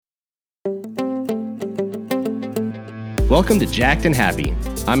Welcome to Jacked and Happy.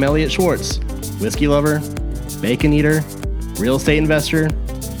 I'm Elliot Schwartz, whiskey lover, bacon eater, real estate investor,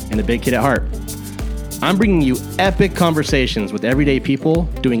 and a big kid at heart. I'm bringing you epic conversations with everyday people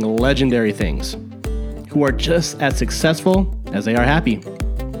doing legendary things who are just as successful as they are happy.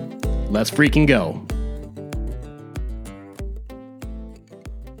 Let's freaking go.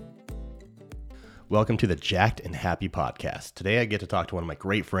 Welcome to the Jacked and Happy podcast. Today I get to talk to one of my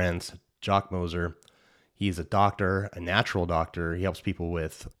great friends, Jaque Moser. He's a doctor, a natural doctor. He helps people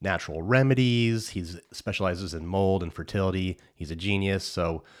with natural remedies. He specializes in mold and fertility. He's a genius.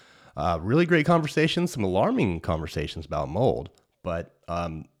 So really great conversations, some alarming conversations about mold, but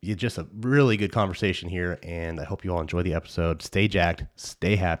just a really good conversation here. And I hope you all enjoy the episode. Stay jacked,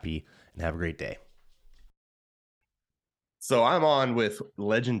 stay happy, and have a great day. So I'm on with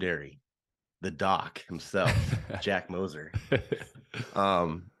legendary, the doc himself, Jaque Moser.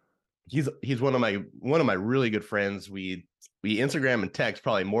 He's one of my really good friends. We Instagram and text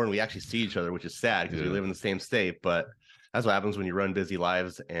probably more than we actually see each other, which is sad because we live in the same state. But that's what happens when you run busy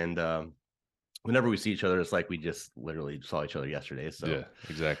lives. And whenever we see each other, it's like we just literally saw each other yesterday. So yeah,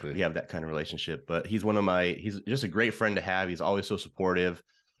 exactly. We have that kind of relationship. But he's just a great friend to have. He's always so supportive.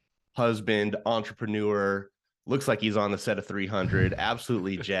 Husband, entrepreneur. Looks like he's on the set of 300.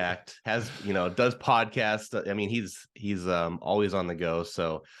 Absolutely jacked. Does podcasts. I mean, he's always on the go.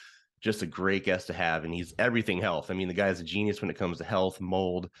 So. Just a great guest to have, and he's everything health. I mean, the guy's a genius when it comes to health,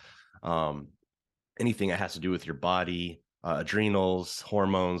 mold, anything that has to do with your body, adrenals,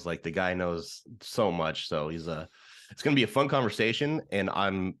 hormones. Like the guy knows so much. So it's going to be a fun conversation, and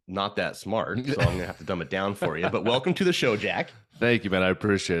I'm not that smart, so I'm going to have to dumb it down for you. But welcome to the show, Jaque. Thank you, man. I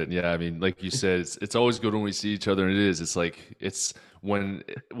appreciate it. Yeah, I mean, like you said, it's always good when we see each other, and it's when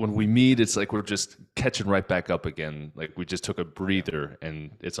we meet, it's like we're just catching right back up again. Like we just took a breather,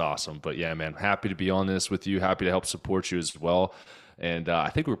 and it's awesome. But yeah, man, happy to be on this with you. Happy to help support you as well. And I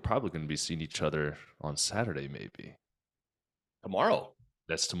think we're probably going to be seeing each other on Saturday, maybe. Tomorrow.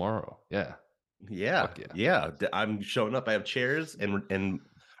 That's tomorrow. Yeah. Yeah. I'm showing up. I have chairs, and are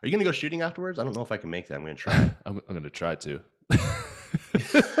you going to go shooting afterwards? I don't know if I can make that. I'm going to try. I'm going to try to.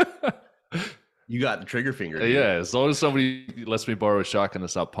 You got the trigger finger. Dude. Yeah, as long as somebody lets me borrow a shotgun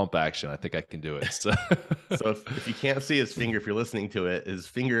that's not pump action, I think I can do it. So if you can't see his finger, if you're listening to it, his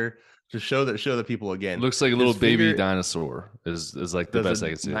finger to show the people again. Looks like a little baby dinosaur is like the best I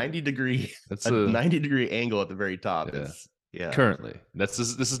can see. 90 degree. That's a 90-degree angle at the very top. Yeah. Currently, this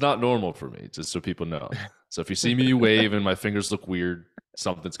is not normal for me. Just so people know. So if you see me wave and my fingers look weird,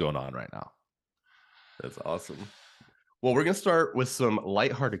 something's going on right now. That's awesome. Well, we're going to start with some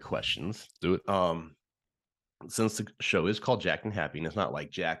lighthearted questions. Do it. Since the show is called Jacked and Happy, and it's not like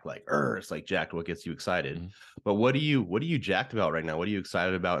Jack, it's like Jack, what gets you excited? Mm-hmm. But what are you jacked about right now? What are you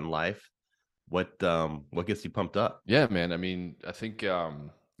excited about in life? What gets you pumped up? Yeah, man. I mean, I think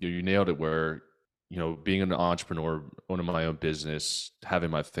you nailed it where, being an entrepreneur, owning my own business,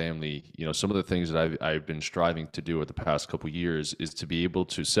 having my family, some of the things that I've been striving to do over the past couple of years is to be able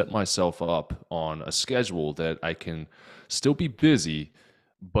to set myself up on a schedule that I can still be busy,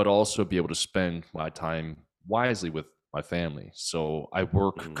 but also be able to spend my time wisely with my family. So I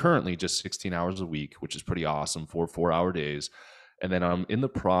work currently just 16 hours a week, which is pretty awesome, 4-hour days. And then I'm in the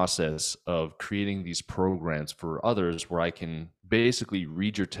process of creating these programs for others where I can basically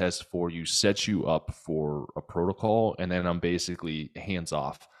read your test for you, set you up for a protocol, and then I'm basically hands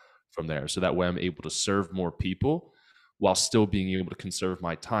off from there. So that way I'm able to serve more people while still being able to conserve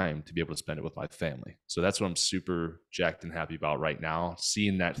my time to be able to spend it with my family. So that's what I'm super jacked and happy about right now.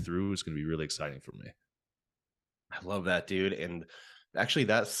 Seeing that through is going to be really exciting for me. I love that, dude. And actually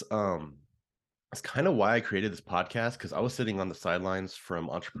that's kind of why I created this podcast, because I was sitting on the sidelines from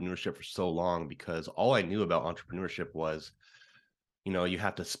entrepreneurship for so long, because all I knew about entrepreneurship was, you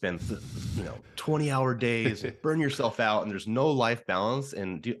have to spend, 20-hour days, burn yourself out, and there's no life balance.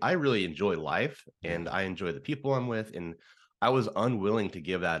 And dude, I really enjoy life, and I enjoy the people I'm with, and I was unwilling to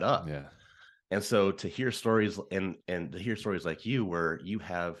give that up. Yeah. And so to hear stories and to hear stories like you, where you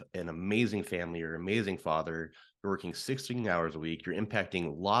have an amazing family, you're an amazing father, you're working 16 hours a week, you're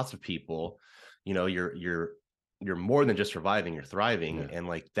impacting lots of people. You're more than just surviving, you're thriving. Yeah. And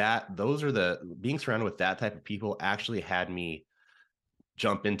like that, being surrounded with that type of people actually had me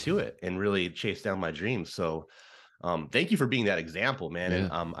jump into it and really chase down my dreams. So thank you for being that example, man.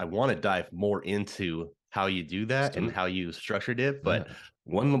 Yeah. And I want to dive more into how you do that and how you structured it. But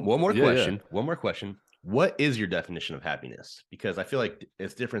one more question. What is your definition of happiness? Because I feel like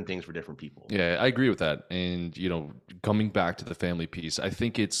it's different things for different people. Yeah, I agree with that. And, coming back to the family piece, I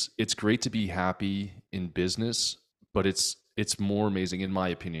think it's great to be happy in business, but it's it's more amazing, in my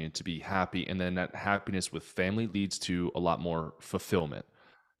opinion, to be happy, and then that happiness with family leads to a lot more fulfillment.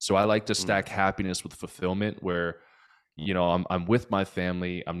 So I like to Mm, stack happiness with fulfillment, where I'm with my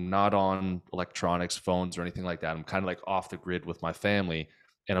family. I'm not on electronics, phones, or anything like that. I'm kind of like off the grid with my family,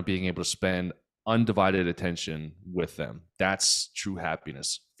 and I'm being able to spend undivided attention with them. That's true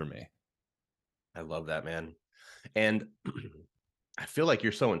happiness for me. I love that, man. And I feel like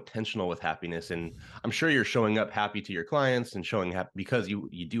you're so intentional with happiness, and I'm sure you're showing up happy to your clients and showing up because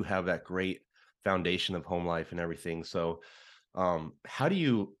you do have that great foundation of home life and everything. So, how did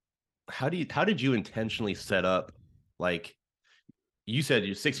you intentionally set up, like, you said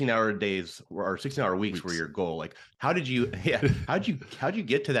your 16-hour days or 16-hour weeks were Weeks. your goal. Like, how did you yeah, how'd you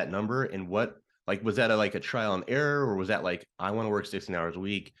get to that number, and what, like, was that like a trial and error, or was that like, I want to work 16 hours a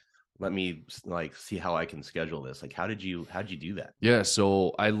week, let me like see how I can schedule this? Like, how'd you do that? Yeah,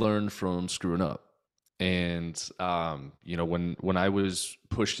 so I learned from screwing up. And when I was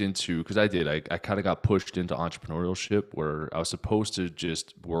pushed into, because I kind of got pushed into entrepreneurship, where I was supposed to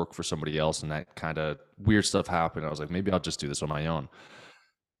just work for somebody else, and that kind of weird stuff happened. I was like, maybe I'll just do this on my own.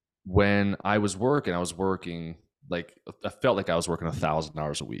 When I was working, like, I felt like I was working 1,000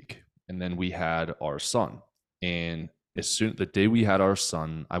 hours a week. And then we had our son. And the day we had our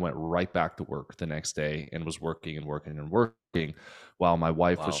son, I went right back to work the next day and was working and working and working, while my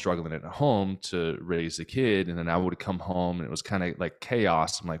wife was Wow. struggling at home to raise the kid. And then I would come home and it was kind of like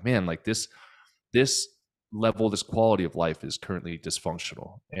chaos. I'm like, man, like this level, this quality of life is currently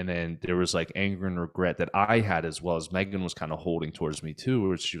dysfunctional. And then there was like anger and regret that I had, as well as Megan was kind of holding towards me too,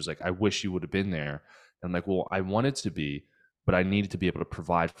 where she was like, I wish you would have been there. And I'm like, well, I wanted to be, but I needed to be able to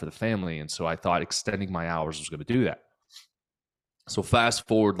provide for the family. And so I thought extending my hours was going to do that. So fast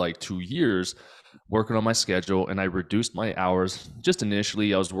forward like 2 years, working on my schedule, and I reduced my hours. Just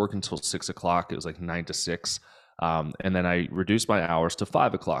initially, I was working until 6 o'clock. It was like 9 to 6. And then I reduced my hours to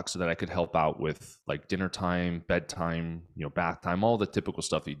 5 o'clock so that I could help out with like dinner time, bedtime, bath time, all the typical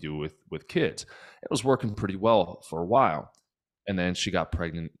stuff you do with kids. It was working pretty well for a while. And then she got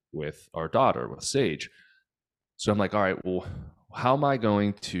pregnant with our daughter, with Sage. So I'm like, all right, well, how am I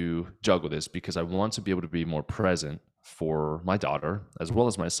going to juggle this? Because I want to be able to be more present for my daughter as well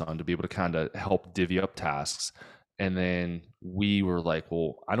as my son, to be able to kind of help divvy up tasks. And then we were like,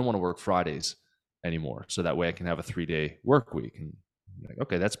 well, I don't want to work Fridays anymore. So that way I can have a 3-day work week. And I'm like,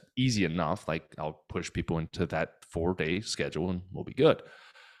 okay, that's easy enough. Like, I'll push people into that 4-day schedule and we'll be good.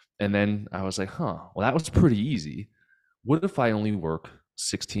 And then I was like, well, that was pretty easy. What if I only work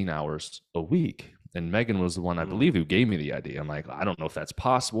 16 hours a week? And Megan was the one, I Mm, believe, who gave me the idea. I'm like, I don't know if that's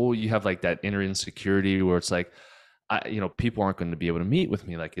possible. You have like that inner insecurity where it's like, people aren't going to be able to meet with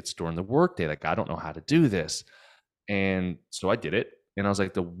me. Like, it's during the workday. Like, I don't know how to do this. And so I did it. And I was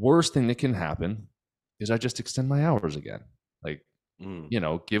like, the worst thing that can happen is I just extend my hours again. Like, mm.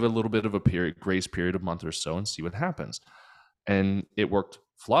 give a little bit of a grace period, a month or so, and see what happens. And it worked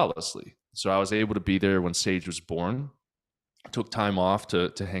flawlessly. So I was able to be there when Sage was born. I took time off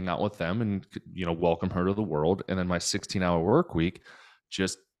to hang out with them and welcome her to the world. And then my 16-hour work week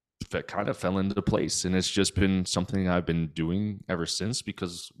just kind of fell into place, and it's just been something I've been doing ever since,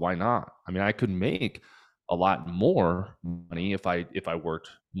 because why not? I mean, I could make a lot more money if I worked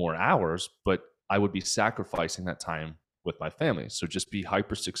more hours, but I would be sacrificing that time with my family. So just be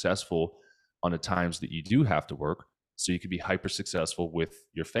hyper successful on the times that you do have to work, so you can be hyper successful with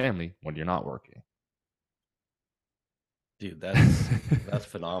your family when you're not working. Dude, that's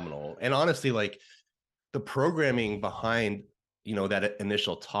phenomenal. And honestly, like, the programming behind, that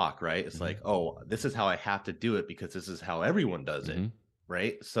initial talk, right? It's Hmm. like, oh, this is how I have to do it because this is how everyone does it, Hmm.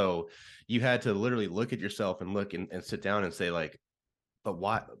 right? So you had to literally look at yourself and look and sit down and say, like, but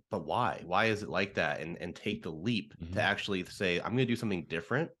why is it like that, and take the leap to Hmm. actually say, I'm going to do something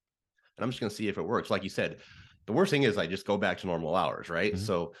different, and I'm just going to see if it works. Like you said, the worst thing is I just go back to normal hours, right? Hmm.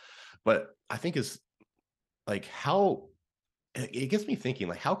 So, but I think is, like, how it gets me thinking,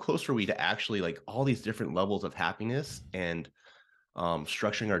 like, how close are we to actually, like, all these different levels of happiness, and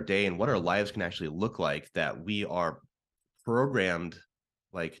structuring our day, and what our lives can actually look like, that we are programmed,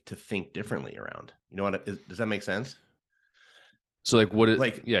 like, to think differently around. You know what? Does that make sense? So like,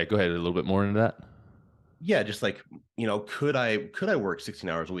 Like, yeah, go ahead a little bit more into that. yeah, just like, could I work 16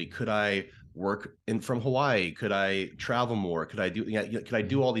 hours a week? Could I work in from Hawaii? Could I travel more? Could I do, yeah, could I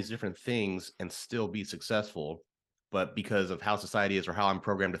do Hmm. all these different things and still be successful? But because of how society is, or how I'm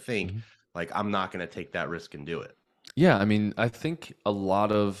programmed to think, Hmm. like, I'm not going to take that risk and do it. Yeah, I mean, I think a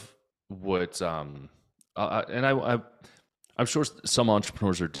lot of what, and I'm sure some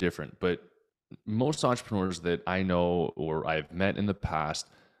entrepreneurs are different, but most entrepreneurs that I know or I've met in the past,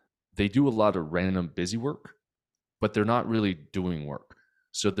 they do a lot of random busy work. but they're not really doing work.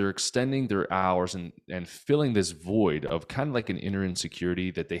 So they're extending their hours and filling this void of kind of like an inner insecurity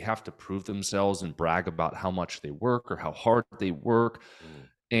that they have to prove themselves and brag about how much they work or how hard they work. Mm,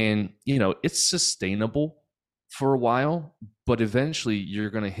 And, it's sustainable for a while, but eventually you're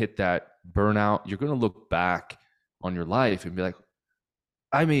going to hit that burnout. You're going to look back on your life and be like,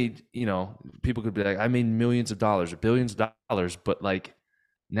 I made, people could be like, I made millions of dollars or billions of dollars, but like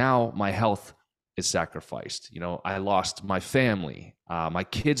now my health is sacrificed. I lost my family. My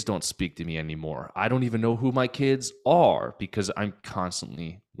kids don't speak to me anymore. I don't even know who my kids are because I'm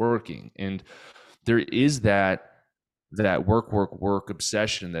constantly working. And there is that work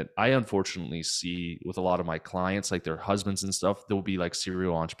obsession that I unfortunately see with a lot of my clients, like their husbands and stuff. They'll be like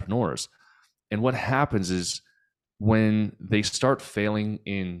serial entrepreneurs. And what happens is when they start failing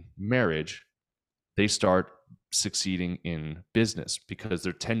in marriage, they start succeeding in business because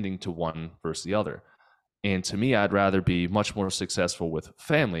they're tending to one versus the other. And to me, I'd rather be much more successful with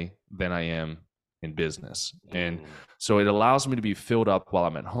family than I am in business. And mm. so it allows me to be filled up while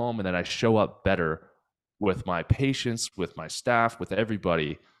I'm at home, and then I show up better with my patients, with my staff, with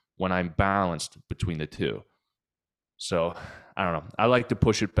everybody when I'm balanced between the two. So I don't know. I like to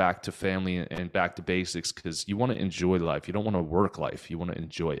push it back to family and back to basics because you want to enjoy life. You don't want to work life. You want to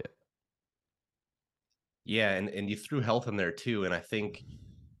enjoy it. Yeah, and you threw health in there too, and I think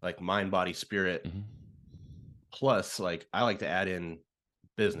like mind, body, spirit Mm-hmm. plus like I like to add in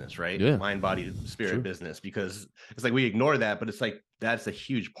business, right? Yeah, Mind, body, spirit, true. business, because it's like we ignore that, but it's like that's a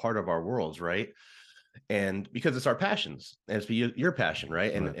huge part of our worlds, right? And because it's our passions, and it's your passion,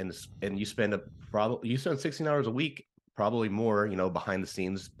 right? And Right. and you spend 16 hours a week, probably more, behind the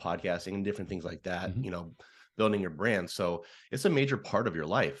scenes, podcasting and different things like that, Mm-hmm. building your brand. So it's a major part of your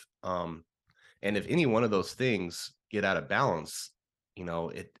life. And if any one of those things get out of balance,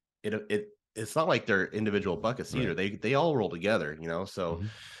 it's not like they're individual buckets Right. either. They all roll together, So,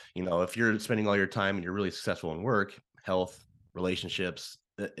 Mm-hmm. if you're spending all your time and you're really successful in work, health, relationships,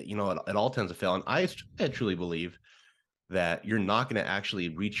 it all tends to fail. And I truly believe that you're not going to actually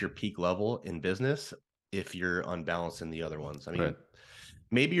reach your peak level in business if you're unbalanced in the other ones. I Right. mean,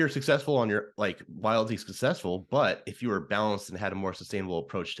 maybe you're successful on your like wildly successful, but if you were balanced and had a more sustainable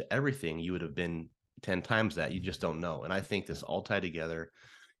approach to everything, you would have been 10 times that. You just don't know. And I think this all tied together,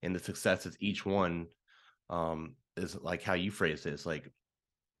 and the success of each one is like how you phrased it. It's like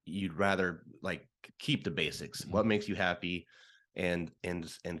you'd rather like keep the basics, Mm-hmm. what makes you happy, and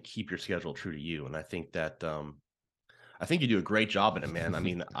keep your schedule true to you. And I think that I think you do a great job in it, man. I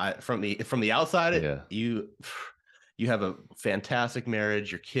mean, I from the outside, Yeah. you have a fantastic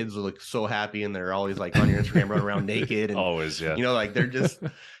marriage. Your kids look so happy, and they're always like on your Instagram running around naked, and Always. Yeah. like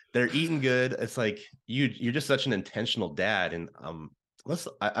they're eating good. It's like you're just such an intentional dad, and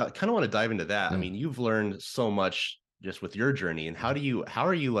I kind of want to dive into that. I Yeah. mean, you've learned so much just with your journey, and how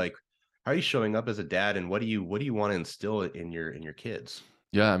are you like how are you showing up as a dad, and what do you want to instill in your kids?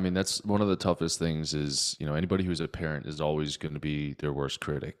 Yeah, I mean, that's one of the toughest things is, anybody who's a parent is always going to be their worst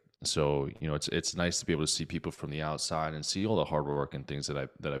critic. So, it's nice to be able to see people from the outside and see all the hard work and things that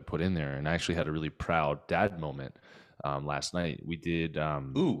I put in there. And I actually had a really proud dad moment last night. We did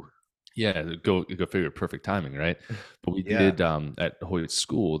Ooh, yeah, go figure, perfect timing, right? But we yeah, did at Hoyt's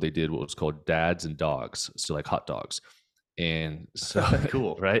school, they did what was called dads and dogs, so like hot dogs. And so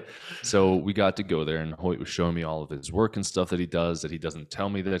cool. right? So we got to go there and Hoyt was showing me all of his work and stuff that he doesn't tell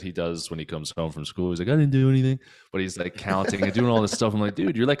me that he does when he comes home from school. He's like, I didn't do anything. But he's like counting and doing all this stuff. I'm like,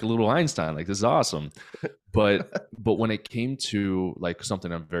 dude, you're like a little Einstein. Like, this is awesome. But when it came to like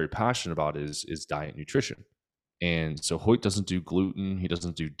something I'm very passionate about is diet nutrition. And so Hoyt doesn't do gluten. He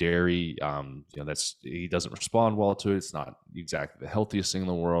doesn't do dairy. He doesn't respond well to it. It's not exactly the healthiest thing in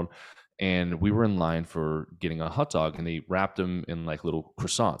the world. And we were in line for getting a hot dog, and they wrapped them in like little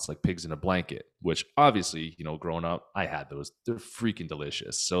croissants, like pigs in a blanket. Which obviously, growing up, I had those. They're freaking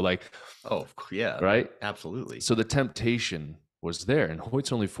delicious. So like, Oh, yeah, right? absolutely. So the temptation was there, and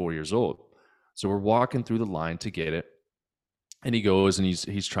Hoyt's only 4 years old. So we're walking through the line to get it. And he goes and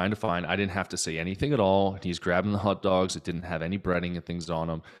he's trying to find. I didn't have to say anything at all. He's grabbing the hot dogs. It didn't have any breading and things on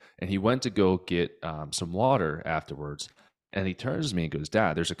them. And he went to go get some water afterwards. And he turns to me and goes,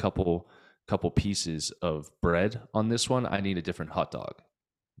 "Dad, there's a couple pieces of bread on this one. I need a different hot dog."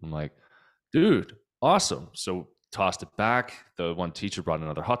 I'm like, "Dude, awesome!" So tossed it back. The one teacher brought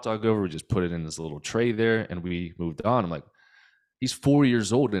another hot dog over. We just put it in this little tray there, and we moved on. I'm like, he's 4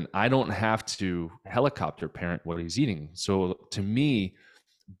 years old and I don't have to helicopter parent what he's eating. So to me,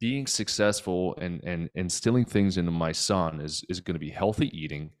 being successful and instilling things into my son is going to be healthy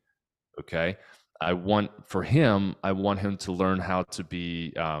eating. Okay. I want him to learn how to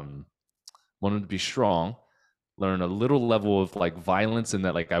be, want him to be strong, learn a little level of like violence, and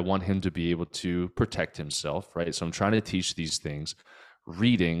that like I want him to be able to protect himself, right? So I'm trying to teach these things,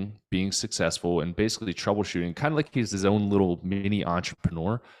 reading, being successful, and basically troubleshooting, kind of like he's his own little mini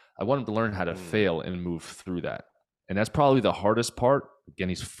entrepreneur. I want him to learn how to Mm. fail and move through that. And that's probably the hardest part. Again,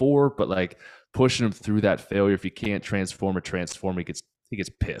 he's 4, but like pushing him through that failure. If he can't transform, he gets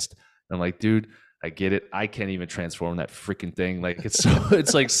pissed. And I'm like, dude, I get it. I can't even transform that freaking thing. Like it's so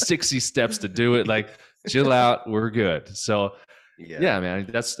it's like 60 steps to do it. Like chill out, we're good. So Yeah, yeah, man,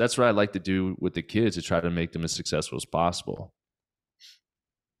 that's what I like to do with the kids, to try to make them as successful as possible.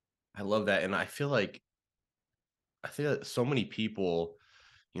 I love that. And I feel that so many people,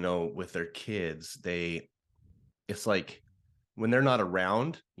 with their kids, it's like when they're not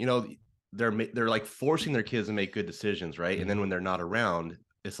around, they're like forcing their kids to make good decisions, right? And then Mhm. when they're not around,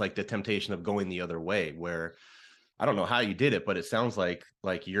 it's like the temptation of going the other way, where I don't know how you did it, but it sounds like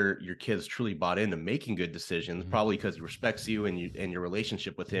your kids truly bought into making good decisions, Mhm. probably because he respects you and your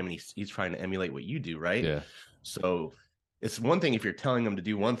relationship with him, and he's trying to emulate what you do, right? Yeah. So it's one thing if you're telling them to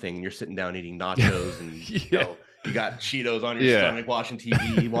do one thing and you're sitting down eating Yeah. nachos and Yeah. you got Cheetos on your Yeah. stomach watching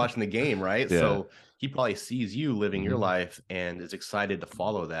TV, watching the game, right? Yeah. So he probably sees you living your Mhm. life and is excited to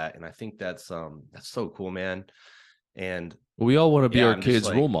follow that. And I think that's so cool, man. And We all want to be yeah, our I'm just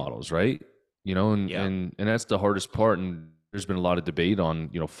kids' role like, models, right? You know, and yeah. and that's the hardest part. And there's been a lot of debate on,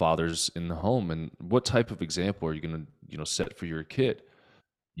 fathers in the home, and what type of example are you going to, set for your kid?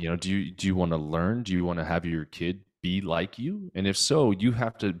 Do you want to learn? Do you want to have your kid be like you? And if so, you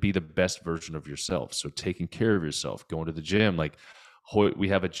have to be the best version of yourself. So taking care of yourself, going to the gym, like Hoyt, we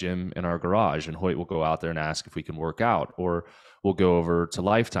have a gym in our garage, and Hoyt will go out there and ask if we can work out, or we'll go over to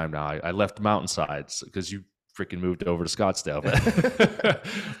Lifetime now. I left Mountainsides because you freaking moved over to Scottsdale,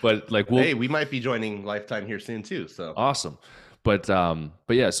 but like Hey, we'll we might be joining Lifetime here soon too. So awesome. But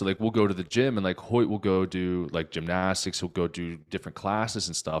yeah, so like we'll go to the gym, and like Hoyt will go do like gymnastics, he'll go do different classes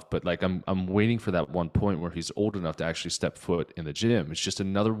and stuff. But like I'm waiting for that one point where he's old enough to actually step foot in the gym. It's just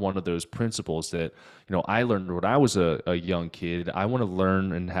another one of those principles that, I learned when I was a young kid. I want to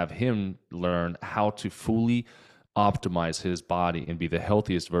learn and have him learn how to fully optimize his body and be the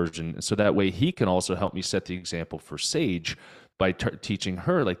healthiest version, so that way he can also help me set the example for Sage by teaching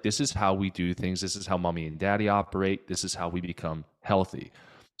her, like, this is how we do things, this is how mommy and daddy operate, this is how we become healthy.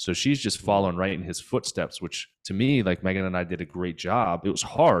 So she's just following mm, right in his footsteps, which to me, like, Megan and I did a great job. It was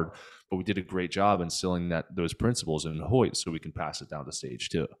hard, but we did a great job instilling those principles in Hoyt, so we can pass it down to Sage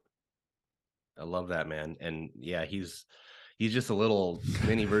too. I love that, man. And yeah, he's just a little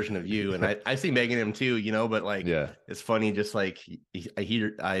mini version of you. And I see Megan him too, but like Yeah. it's funny, just like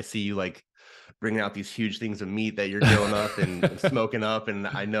I see you like bringing out these huge things of meat that you're grilling up and smoking up, and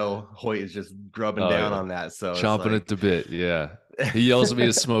I know Hoyt is just grubbing Oh down yeah. on that. So it's Chomping like at the bit. Yeah. He yells at me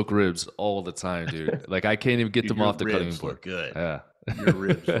to smoke ribs all the time, dude. Like I can't even get dude, them your off the cutting ribs board. look good. Yeah. Your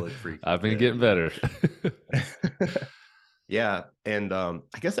ribs look freaking I've been good, getting better. man. Yeah, and I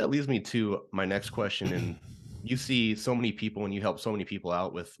guess that leads me to my next question. And you see so many people, and you help so many people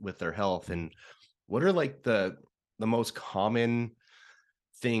out with their health. And what are like the most common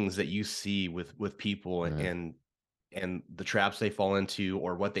things that you see with people, Yeah. and the traps they fall into,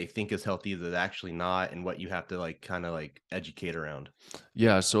 or what they think is healthy that's actually not, and what you have to like kind of like educate around?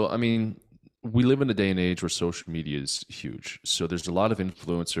 Yeah, so I mean, we live in a day and age where social media is huge. So there's a lot of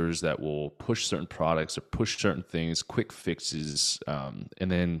influencers that will push certain products or push certain things, quick fixes, and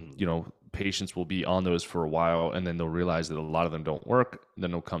then Mm, patients will be on those for a while, and then they'll realize that a lot of them don't work.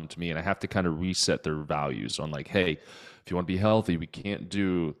 Then they'll come to me, and I have to kind of reset their values on like, hey, if you want to be healthy, we can't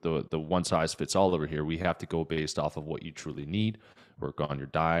do the one size fits all over here. We have to go based off of what you truly need. Work on your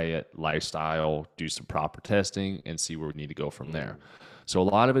diet, lifestyle, do some proper testing, and see where we need to go from there. mm, So a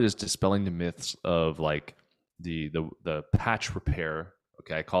lot of it is dispelling the myths of like the patch repair.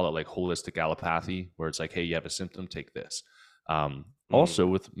 Okay, I call it like holistic allopathy, where it's like, hey, you have a symptom, take this. Also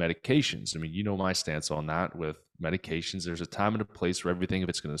mm. with medications, I mean, my stance on that. With medications, there's a time and a place for everything. If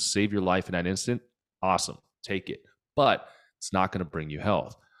it's going to save your life in that instant, awesome, take it. But it's not going to bring you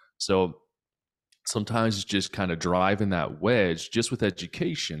health. So sometimes it's just kind of driving that wedge just with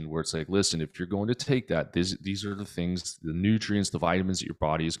education, where it's like, listen, if you're going to take that, these are the things, the nutrients, the vitamins that your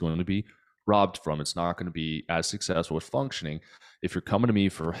body is going to be robbed from. It's not going to be as successful with functioning. If you're coming to me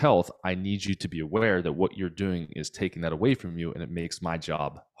for health, I need you to be aware that what you're doing is taking that away from you, and it makes my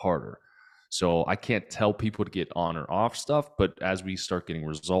job harder. So I can't tell people to get on or off stuff, but as we start getting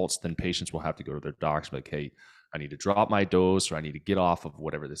results, then patients will have to go to their docs like, hey, I need to drop my dose, or I need to get off of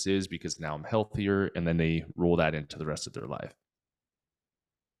whatever this is because now I'm healthier. And then they roll that into the rest of their life.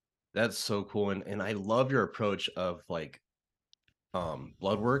 That's so cool. And I love your approach of like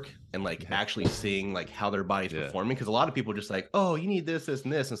blood work and like Yeah. actually seeing like how their body's Yeah. performing, because a lot of people are just like, oh, you need this, this,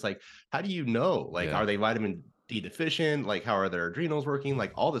 and this. And it's like, how do you know? Like, Yeah. are they vitamin D deficient? Like, how are their adrenals working?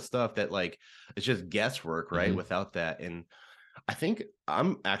 Like all the stuff that like it's just guesswork, right? Mhm. Without that. And I think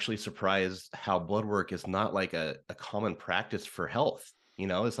I'm actually surprised how blood work is not like a common practice for health. You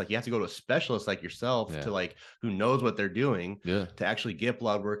know, it's like you have to go to a specialist like yourself Yeah. to like who knows what they're doing Yeah. to actually get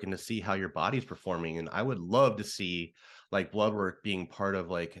blood work and to see how your body's performing. And I would love to see like blood work being part of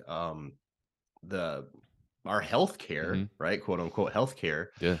like the our healthcare, Mhm. right? Quote unquote healthcare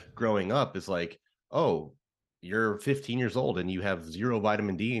Yeah. growing up is like, oh, you're 15 years old and you have zero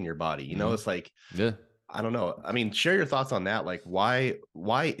vitamin D in your body. You know, Mhm. it's like Yeah. I don't know. I mean, share your thoughts on that. Like, why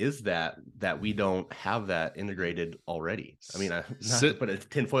is that we don't have that integrated already? I mean, S not to sit put a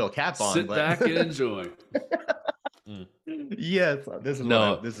tinfoil cap on, sit but back and enjoy. Mm. yes,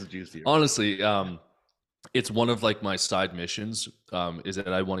 No, this is juicy. honestly, it's one of like my side missions, is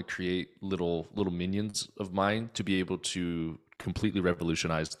that I want to create little minions of mine to be able to completely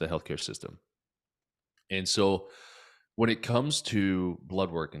revolutionize the healthcare system. And so when it comes to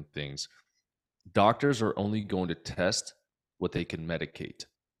blood work and things, doctors are only going to test what they can medicate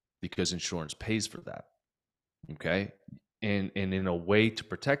because insurance pays for that. Okay. And in a way to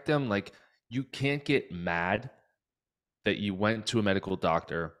protect them, like you can't get mad that you went to a medical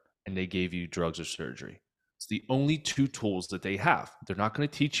doctor and they gave you drugs or surgery. It's the only two tools that they have. They're not going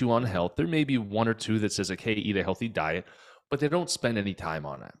to teach you on health. There may be one or two that says like, hey, eat a healthy diet, but they don't spend any time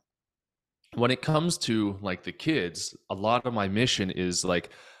on that. When it comes to like the kids, a lot of my mission is like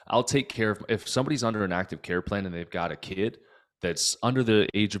I'll take care of if somebody's under an active care plan and they've got a kid that's under the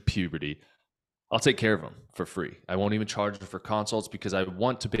age of puberty, I'll take care of them for free. I won't even charge them for consults because I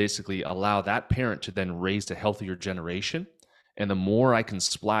want to basically allow that parent to then raise a healthier generation. And the more I can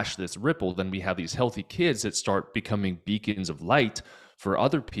splash this ripple, then we have these healthy kids that start becoming beacons of light for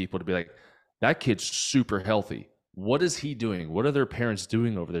other people to be like, that kid's super healthy. What is he doing? What are their parents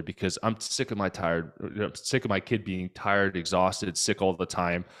doing over there? Because I'm sick of I'm sick of my kid being tired, exhausted, sick all the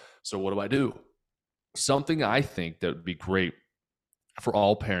time. So what do I do? Something I think that would be great for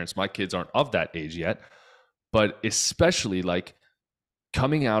all parents. My kids aren't of that age yet, but especially like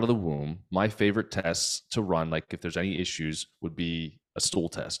coming out of the womb, my favorite tests to run, like if there's any issues, would be a stool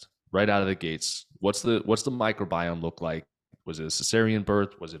test right out of the gates. What's the microbiome look like? Was it a cesarean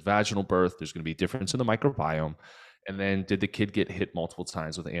birth? Was it vaginal birth? There's going to be a difference in the microbiome. And then did the kid get hit multiple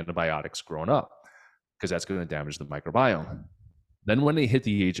times with antibiotics growing up? Because that's going to damage the microbiome. Then when they hit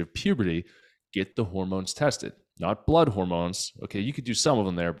the age of puberty, get the hormones tested, not blood hormones. Okay, you could do some of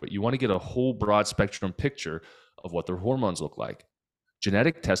them there, but you want to get a whole broad spectrum picture of what their hormones look like.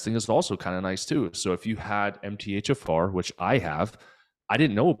 Genetic testing is also kind of nice too. So if you had MTHFR, which I have, I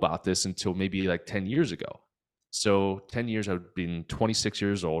didn't know about this until maybe like 10 years ago. So 10 years, I've been 26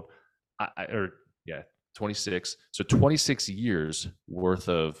 years old, or yeah, 26. So 26 years worth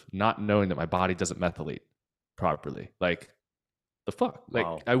of not knowing that my body doesn't methylate properly. Like the fuck? Like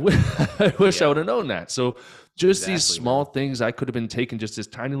Wow. I wish I would Yeah, have known that. So just these exactly, small man. things I could have been taking just this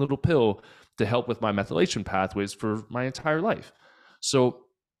tiny little pill to help with my methylation pathways for my entire life. So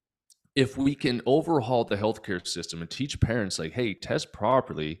if we can overhaul the healthcare system and teach parents like, hey, test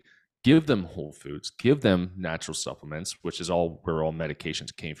properly, give them whole foods, give them natural supplements, which is all where all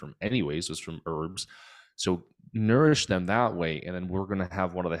medications came from anyways, was from herbs. So nourish them that way. And then we're going to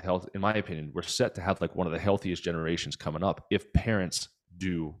have one of the health, in my opinion, we're set to have like one of the healthiest generations coming up if parents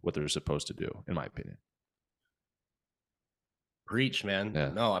do what they're supposed to do, in my opinion. Preach, man. Yeah.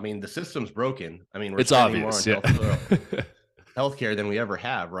 No, I mean the system's broken. I mean, we're It's spending more on obvious. Yeah. healthcare than we ever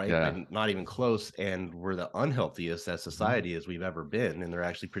have, right? Yeah. And not even close. And we're the unhealthiest as Mhm. society as we've ever been. And they're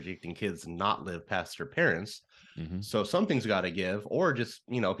actually predicting kids to not live past their parents. Mhm. So something's got to give, or just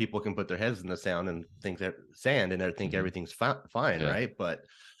people can put their heads in the sand and they think Mhm. everything's fine, Yeah. right? But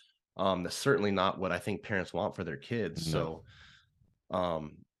that's certainly not what I think parents want for their kids. No. So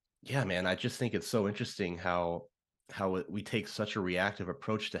um, yeah, man, I just think it's so interesting how we take such a reactive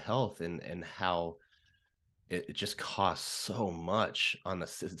approach to health and how it just costs so much on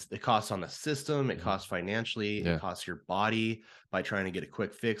it costs on the system, it Mhm. costs financially, it Yeah. costs your body by trying to get a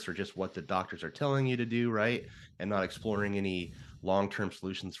quick fix or just what the doctors are telling you to do, right? And not exploring any long-term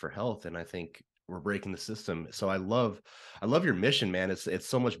solutions for health. And I think we're breaking the system. So I love your mission, man. It's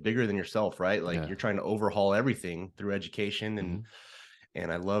so much bigger than yourself, right? Like Yeah. you're trying to overhaul everything through education Mhm.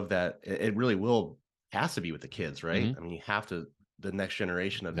 and I love that it really will has to be with the kids, right? Mhm. I mean, you have to the next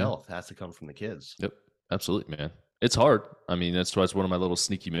generation of Yeah. health has to come from the kids. Yep. Absolutely, man. It's hard. I mean, that's why it's one of my little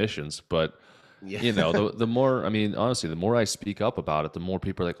sneaky missions, but Yeah. you know, the more, I mean, honestly, the more I speak up about it, the more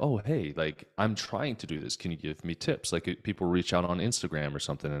people are like, oh, hey, like I'm trying to do this. Can you give me tips? Like people reach out on Instagram or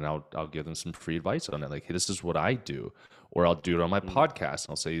something, and I'll give them some free advice on it. Like, hey, this is what I do, or I'll do it on my Mm, podcast.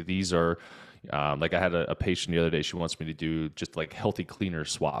 I'll say these are, like I had a patient the other day. She wants me to do just like healthy cleaner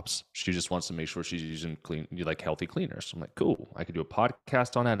swaps. She just wants to make sure she's using like healthy cleaners. I'm like, cool. I could do a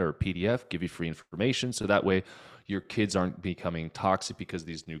podcast on that or a PDF, give you free information, so that way your kids aren't becoming toxic because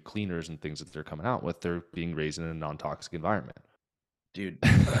these new cleaners and things that they're coming out with, they're being raised in a non-toxic environment. dude,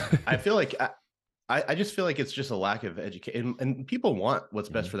 I feel like I just feel like it's just a lack of education, and people want what's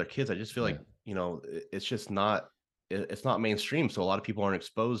best Mhm. for their kids. I just feel Yeah. like, it's just not it's not mainstream, so a lot of people aren't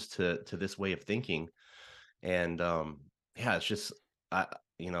exposed to this way of thinking. And yeah, it's just I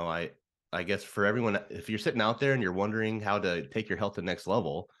you know, I guess for everyone, if you're sitting out there and you're wondering how to take your health to the next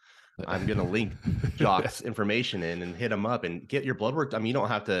level, I'm gonna link Jock's information in and hit him up and get your blood work. I mean, you don't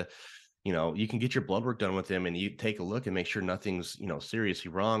have to, you can get your blood work done with him and you take a look and make sure nothing's, seriously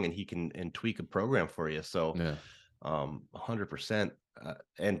wrong, and he can and tweak a program for you. So, Yeah. 100%.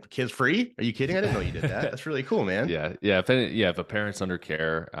 And kids free? Are you kidding? I didn't know you did that. That's really cool, man. Yeah, yeah. If a parent's under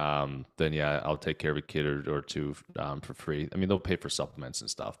care, then yeah, I'll take care of a kid or two for free. I mean, they'll pay for supplements and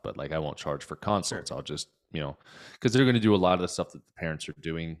stuff, but like I won't charge for Sure. consults. I'll just, because they're going to do a lot of the stuff that the parents are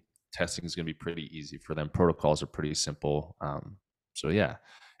doing. Testing is going to be pretty easy for them. Protocols are pretty simple. So yeah,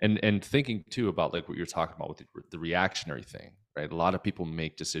 and thinking too about like what you're talking about with the reactionary thing, right? A lot of people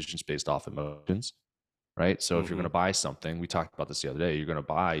make decisions based off emotions, right? So if you're going to Hmm. buy something, we talked about this the other day, you're going to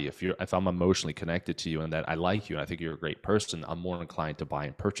buy, if I'm emotionally connected to you and that I like you and I think you're a great person, I'm more inclined to buy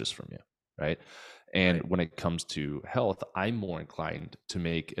and purchase from you, right? And Right. when it comes to health, I'm more inclined to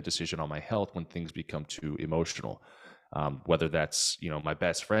make a decision on my health when things become too emotional. Whether that's, my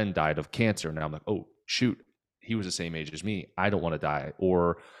best friend died of cancer, and now I'm like, oh shoot, he was the same age as me, I don't want to die.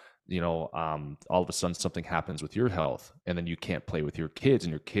 Or all of a sudden something happens with your health and then you can't play with your kids,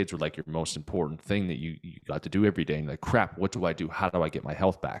 and your kids were like your most important thing that you got to do every day, and you're like, crap, what do I do? How do I get my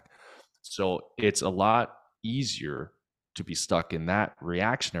health back? So it's a lot easier to be stuck in that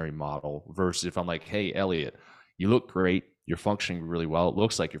reactionary model versus if I'm like, hey, Elliot, you look great, you're functioning really well, it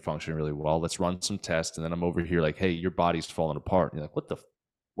looks like you're functioning really well, let's run some tests. And then I'm over here like, hey, your body's falling apart, and you're like,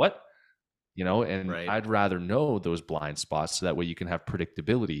 what? And Right. I'd rather know those blind spots so that way you can have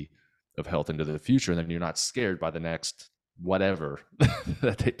predictability of health into the future, and then you're not scared by the next whatever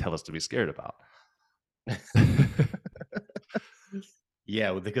that they tell us to be scared about.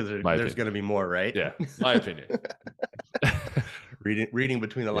 Yeah, well, because My there's opinion. going to be more, right? Yeah, my opinion. Reading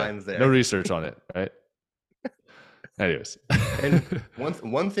between the Yeah, lines no there. research on it, right? Anyways. And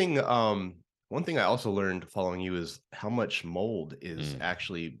one thing I also learned following you is how much mold is Mm,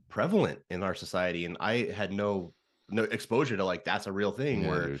 actually prevalent in our society. And I had no exposure to, like, that's a real thing yeah,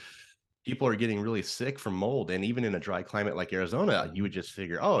 where dude. people are getting really sick from mold. And even in a dry climate like Arizona, you Mhm. would just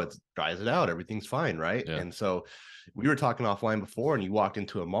figure, oh, it dries it out, everything's fine, right? Yeah. And so we were talking offline before, and you walked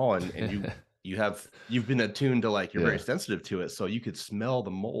into a mall, and you've been attuned to, like, you're very Yeah. sensitive to it, so you could smell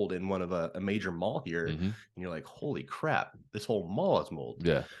the mold in one of a major mall here, Mhm. and you're like, holy crap, this whole mall is mold.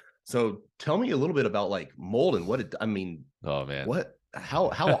 Yeah. So tell me a little bit about, like, mold and I mean, Oh, man. what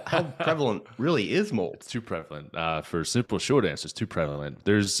how prevalent really is mold? It's too prevalent. For simple short answer, it's too prevalent.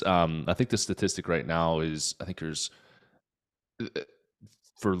 There's, I think the statistic right now is, I think there's,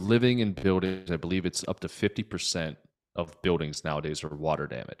 for living in buildings, I believe it's up to 50% of buildings nowadays are water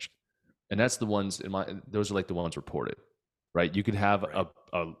damaged. And that's the ones those are like the ones reported, right? You could have Right.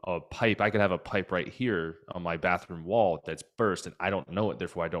 a pipe. I could have a pipe right here on my bathroom wall that's burst, and I don't know it,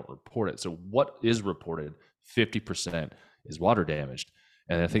 therefore I don't report it. So what is reported, 50% is water damaged.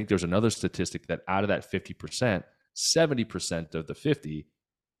 And I think there's another statistic that out of that 50%, 70% of the 50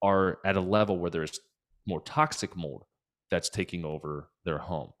 are at a level where there's more toxic mold that's taking over their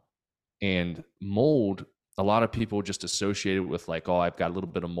home. And mold, a lot of people just associate it with like, oh, I've got a little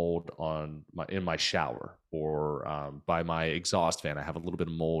bit of mold in my shower, or by my exhaust fan, I have a little bit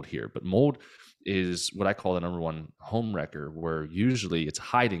of mold here. But mold is what I call the number one home wrecker, where usually it's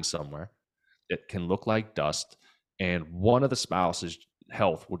hiding somewhere. It can look like dust, and one of the spouses'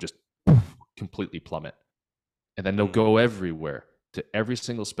 health will just completely plummet, and then they'll Mhm. go everywhere to every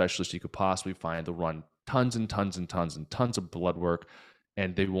single specialist you could possibly find. They'll run tons and tons and tons and tons of blood work,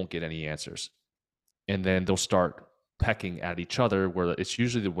 and they won't get any answers. And then they'll start pecking at each other, where it's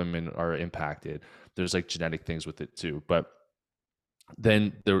usually the women are impacted. There's like genetic things with it too, but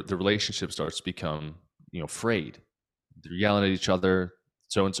then the relationship starts to become, frayed. They're yelling at each other.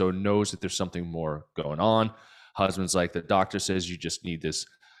 So and so knows that there's something more going on. Husband's like, the doctor says you just need this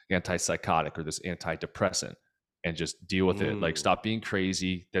antipsychotic or this antidepressant. and just deal with it. Like, Mm. stop being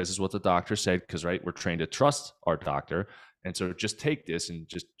crazy. This is what the doctor said, because right, we're trained to trust our doctor. And so just take this and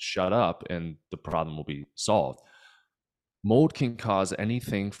just shut up, and the problem will be solved. Mold can cause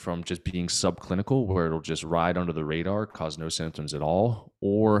anything from just being subclinical, where it'll just ride under the radar, cause no symptoms at all,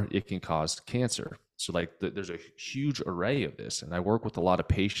 or it can cause cancer. So, like, there's a huge array of this. And I work with a lot of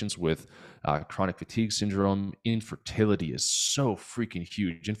patients with chronic fatigue syndrome. Infertility is so freaking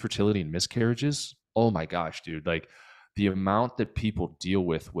huge. Infertility and miscarriages. Oh my gosh, dude. Like, the amount that people deal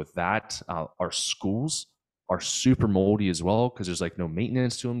with that, our schools are super moldy as well, because there's like no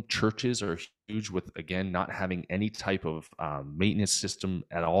maintenance to them. Churches are huge with, again, not having any type of maintenance system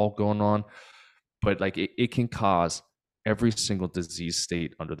at all going on. But like, it can cause every single disease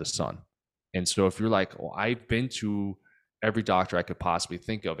state under the sun. And so if you're like, well, I've been to every doctor I could possibly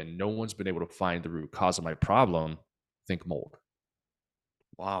think of and no one's been able to find the root cause of my problem, think mold.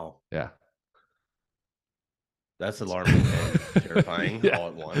 Wow. Yeah. That's alarming and terrifying Yeah. all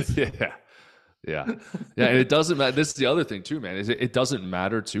at once. Yeah. Yeah. Yeah. And it doesn't matter. This is the other thing too, man, is it doesn't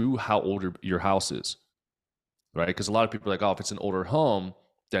matter too how old your house is, right? Because a lot of people are like, oh, if it's an older home,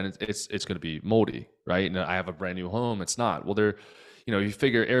 then it's going to be moldy, right? And I have a brand new home. It's not. Well, you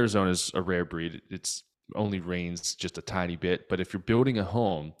figure Arizona is a rare breed. It's only rains just a tiny bit. But if you're building a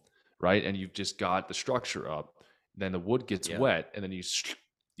home, right, and you've just got the structure up, then the wood gets Yeah. wet, and then you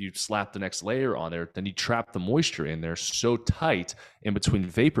slap the next layer on there, then you trap the moisture in there so tight in between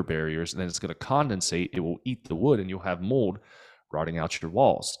vapor barriers, and then it's going to condensate. It will eat the wood, and you'll have mold rotting out your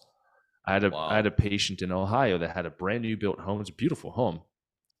walls. I had Wow. a patient in Ohio that had a brand new built home. It's a beautiful home.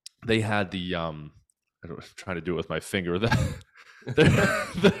 They had I'm trying to do it with my finger. The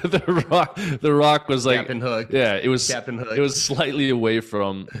rock was like, Captain Hook. yeah, it was Captain Hook. It was slightly away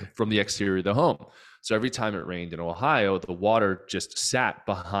from the exterior of the home. So every time it rained in Ohio, the water just sat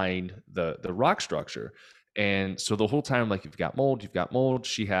behind the rock structure. And so the whole time, like, you've got mold.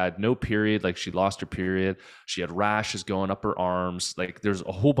 She had no period, like she lost her period. She had rashes going up her arms. Like, there's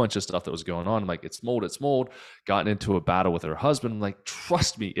a whole bunch of stuff that was going on. I'm like, it's mold. Gotten into a battle with her husband. I'm like,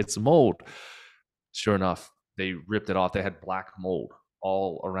 trust me, it's mold. Sure enough, they ripped it off. They had black mold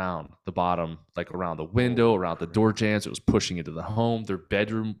all around the bottom, like around the window, around the door jambs. It was pushing into the home. Their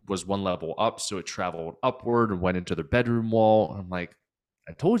bedroom was one level up, so it traveled upward and went into their bedroom wall. I'm like,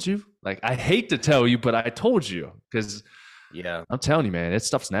 I told you. Like, I hate to tell you, but I told you, because Yeah. I'm telling you, man, that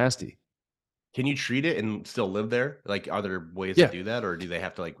stuff's nasty. Can you treat it and still live there? Like, are there ways Yeah. to do that, or do they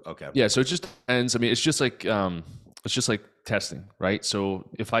have to, like, okay. Yeah, so it just depends. I mean, it's just like testing, right? So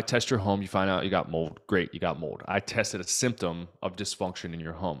if I test your home, you find out you got mold. Great, you got mold. I tested a symptom of dysfunction in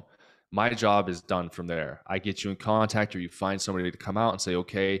your home. My job is done from there. I get you in contact, or you find somebody to come out and say,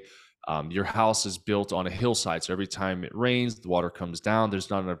 okay, your house is built on a hillside, so every time it rains, the water comes down. There's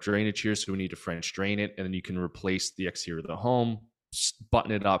not enough drainage here, so we need to French drain it, and then you can replace the exterior of the home,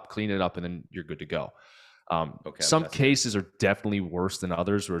 button it up, clean it up, and then you're good to go. Okay. Some cases are definitely worse than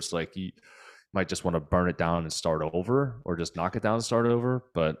others, where it's like you might just want to burn it down and start over, or just knock it down and start over.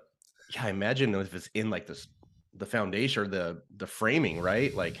 But yeah, I imagine if it's in like the foundation or the framing,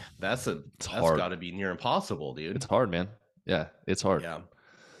 right? Like, that's hard. got to be near impossible, dude. It's hard, man. Yeah, it's hard. Yeah.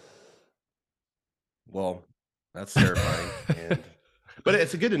 Well, that's terrifying. But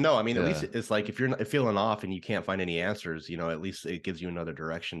it's good to know. I mean, at least it's like, if you're not feeling off and you can't find any answers, at least it gives you another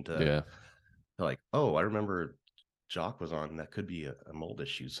direction to like, oh, I remember Jaque was on, that could be a mold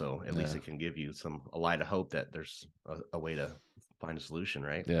issue. So at least it can give you a light of hope that there's a way to find a solution,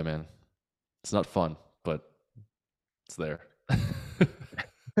 right? Yeah, man. It's not fun, but it's there.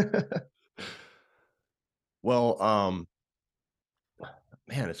 Well,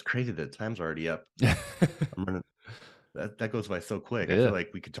 man, it's crazy that time's already up. That goes by so quick. I feel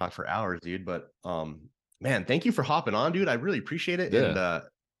like we could talk for hours, dude. But man, thank you for hopping on, dude. I really appreciate it. And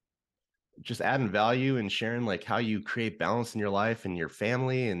just adding value and sharing, like, how you create balance in your life and your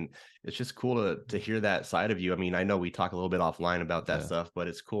family. And it's just cool to hear that side of you. I mean, I know we talk a little bit offline about that stuff, but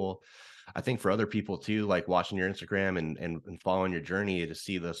it's cool, I think, for other people too, like watching your Instagram and following your journey, to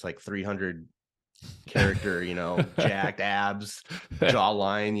see this like 300 character, jacked abs,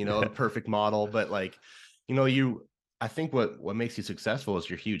 jawline, the perfect model. But like, I think what makes you successful is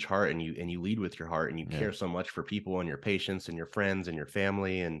your huge heart, and you lead with your heart, and you care so much for people and your patients and your friends and your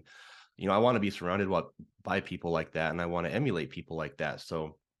family. And I want to be surrounded by people like that, and I want to emulate people like that.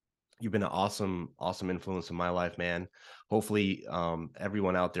 So you've been an awesome influence in my life, man. Hopefully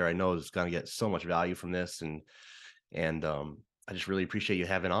everyone out there I know is going to get so much value from this. And I just really appreciate you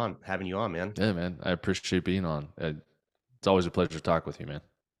having you on, man. Yeah, man. I appreciate being on. It's always a pleasure to talk with you, man.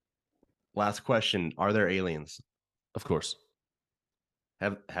 Last question. Are there aliens? Of course.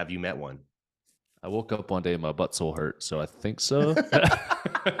 Have you met one? I woke up one day and my butt so hurt, so I think so.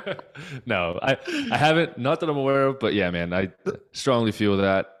 No, I haven't, not that I'm aware of, but yeah, man, I strongly feel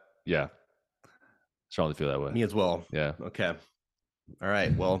that. Yeah, strongly feel that way. Me as well. Yeah. Okay. All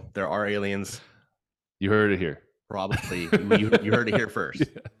right. Well, there are aliens. You heard it here. Probably you heard it here first.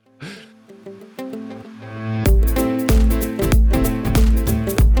 Yeah.